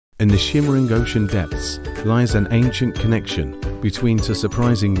In the shimmering ocean depths lies an ancient connection between two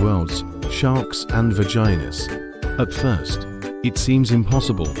surprising worlds, sharks and vaginas. At first, it seems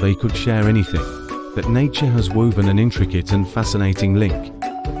impossible they could share anything, but nature has woven an intricate and fascinating link.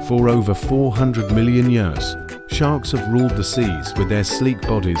 For over 400 million years, sharks have ruled the seas with their sleek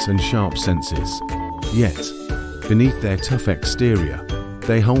bodies and sharp senses. Yet, beneath their tough exterior,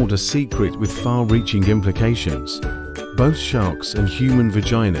 they hold a secret with far-reaching implications. Both sharks and human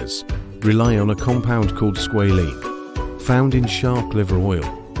vaginas rely on a compound called squalene, found in shark liver oil.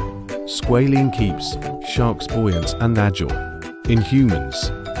 Squalene keeps sharks buoyant and agile. In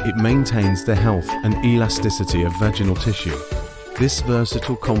humans, it maintains the health and elasticity of vaginal tissue. This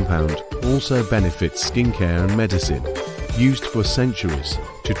versatile compound also benefits skincare and medicine, used for centuries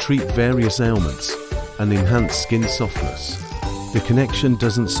to treat various ailments and enhance skin softness. The connection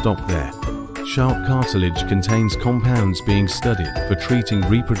doesn't stop there. Shark cartilage contains compounds being studied for treating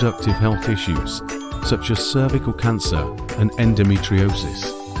reproductive health issues, such as cervical cancer and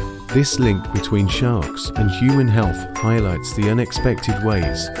endometriosis. This link between sharks and human health highlights the unexpected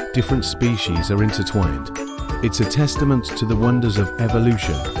ways different species are intertwined. It's a testament to the wonders of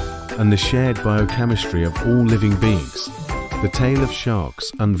evolution and the shared biochemistry of all living beings. The tale of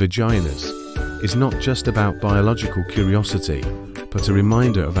sharks and vaginas is not just about biological curiosity, but a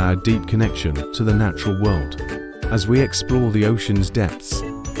reminder of our deep connection to the natural world. As we explore the ocean's depths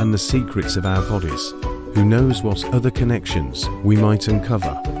and the secrets of our bodies, who knows what other connections we might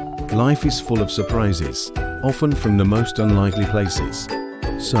uncover? Life is full of surprises, often from the most unlikely places.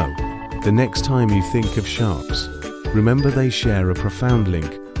 So, the next time you think of sharks, remember they share a profound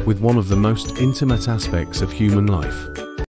link with one of the most intimate aspects of human life.